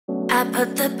I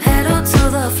put the pedal to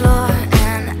the floor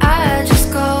and I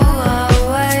just go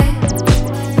away.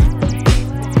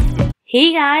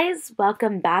 Hey guys,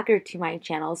 welcome back to my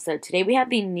channel. So today we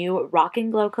have the new Rock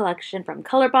and Glow collection from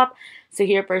Colourpop. So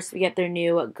here first we get their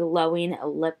new glowing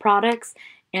lip products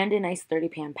and a nice 30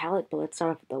 pan palette. But let's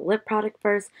start off with the lip product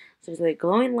first. So there's the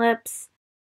glowing lips.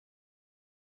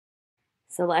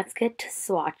 So let's get to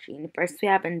swatching. First we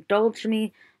have Indulge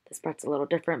Me. This part's a little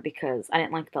different because I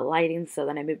didn't like the lighting, so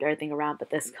then I moved everything around, but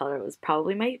this color was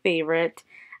probably my favorite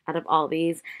out of all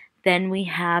these. Then we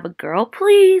have Girl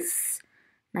Please.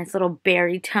 Nice little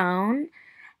berry tone.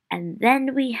 And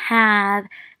then we have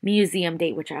Museum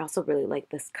Date, which I also really like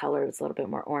this color. It's a little bit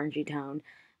more orangey tone,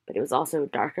 but it was also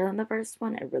darker than the first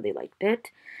one. I really liked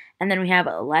it. And then we have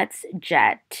Let's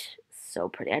Jet. So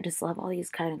pretty. I just love all these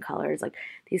kind of colors. Like,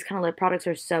 these kind of lip products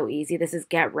are so easy. This is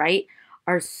Get Right.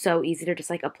 Are so easy to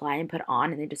just like apply and put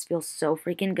on, and they just feel so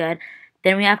freaking good.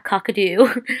 Then we have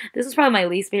Cockadoo. This is probably my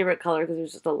least favorite color because it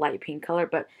was just a light pink color,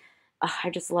 but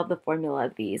I just love the formula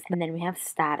of these. And then we have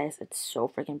Status. It's so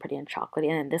freaking pretty and chocolatey.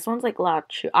 And then this one's like La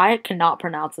Chu. I cannot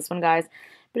pronounce this one, guys,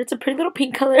 but it's a pretty little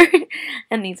pink color.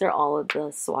 And these are all of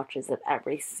the swatches of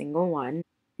every single one.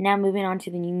 Now moving on to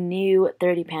the new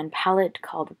 30 pan palette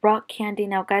called Rock Candy.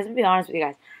 Now guys, I'm gonna be honest with you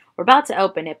guys. We're about to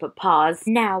open it, but pause.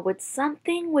 Now, with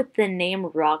something with the name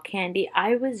Rock Candy,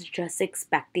 I was just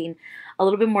expecting a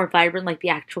little bit more vibrant, like the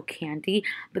actual candy,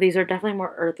 but these are definitely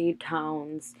more earthy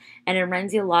tones, and it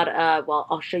reminds you a lot of, well,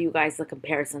 I'll show you guys the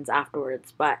comparisons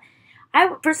afterwards, but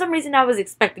for some reason, I was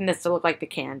expecting this to look like the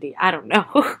candy. I don't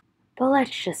know. But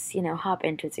let's just, hop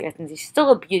into it so you guys can see. She's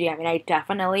still a beauty. I mean, I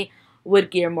definitely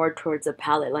would gear more towards a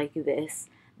palette like this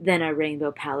than a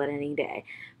rainbow palette any day.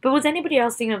 But was anybody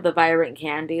else thinking of the vibrant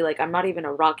candy? Like, I'm not even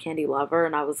a rock candy lover,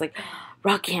 and I was like,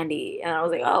 rock candy, and I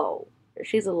was like, oh,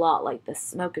 she's a lot like the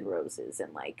Smokin' Roses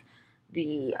and like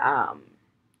the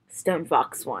Stone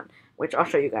Fox one, which I'll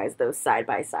show you guys those side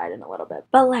by side in a little bit.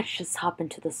 But let's just hop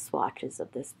into the swatches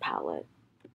of this palette.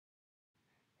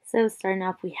 So starting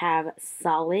off, we have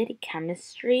Solid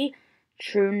Chemistry,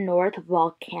 True North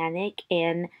Volcanic,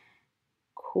 and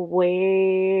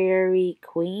Query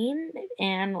Queen,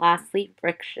 and lastly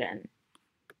Friction.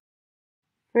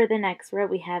 For the next row,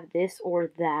 we have This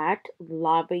or That,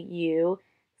 Lava You,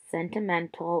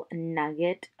 Sentimental,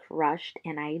 Nugget, Crushed,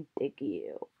 and I Dig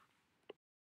You.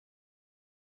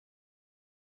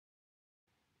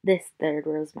 This third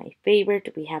row is my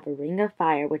favorite. We have a Ring of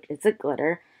Fire, which is a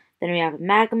glitter. Then we have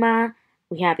Magma,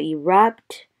 we have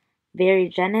Erupt, Very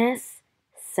Generous,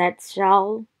 Set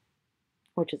Shell,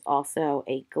 which is also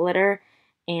a glitter,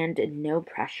 and No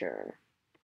Pressure.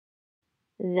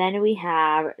 Then we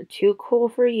have Too Cool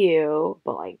for You,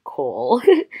 but like cool.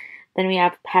 Then we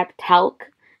have Pep Talc,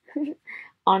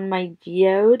 On My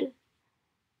Geode,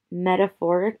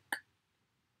 Metaphoric,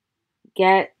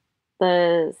 Get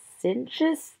the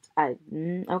Cinchist,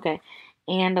 okay.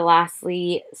 And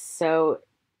lastly, So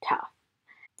Tough.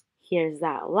 Here's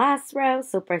that last row.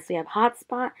 So first we have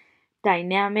Hotspot,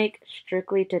 Dynamic,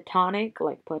 Strictly Teutonic,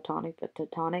 like platonic but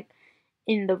teutonic,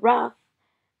 In the Rough,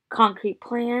 Concrete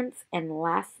Plans, and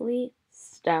lastly,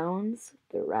 Stone's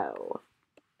Throw.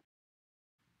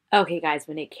 Okay guys,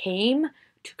 when it came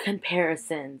to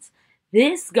comparisons,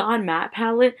 this Gone Matte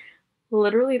palette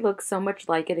literally looks so much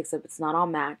like it, except it's not all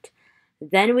matte.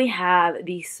 Then we have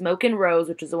the Smokin' Rose,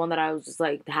 which is the one that I was just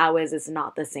like, how is this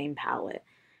not the same palette?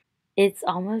 It's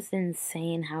almost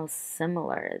insane how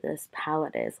similar this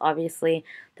palette is. Obviously,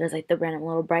 there's like the random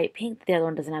little bright pink. The other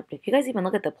one doesn't have, but if you guys even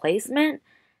look at the placement,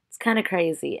 it's kind of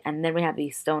crazy. And then we have the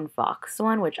Stone Fox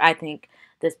one, which I think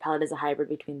this palette is a hybrid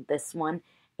between this one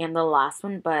and the last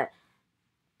one. But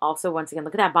also, once again,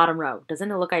 look at that bottom row.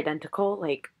 Doesn't it look identical?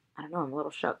 Like, I don't know, I'm a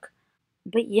little shook.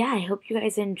 But yeah, I hope you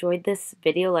guys enjoyed this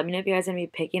video. Let me know if you guys are going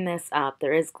to be picking this up.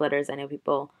 There is glitters. I know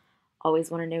people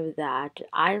always want to know that.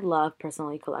 I love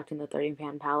personally collecting the 30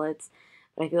 pan palettes,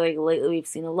 but I feel like lately we've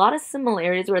seen a lot of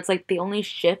similarities where it's like they only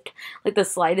shift like the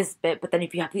slightest bit, but then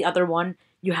if you have the other one,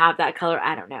 you have that color.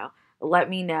 I don't know.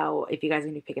 Let me know if you guys are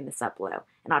going to be picking this up below,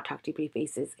 and I'll talk to you pretty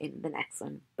faces in the next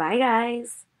one. Bye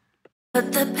guys!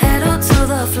 Put the pedal to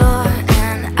the floor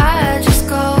and I just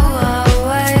go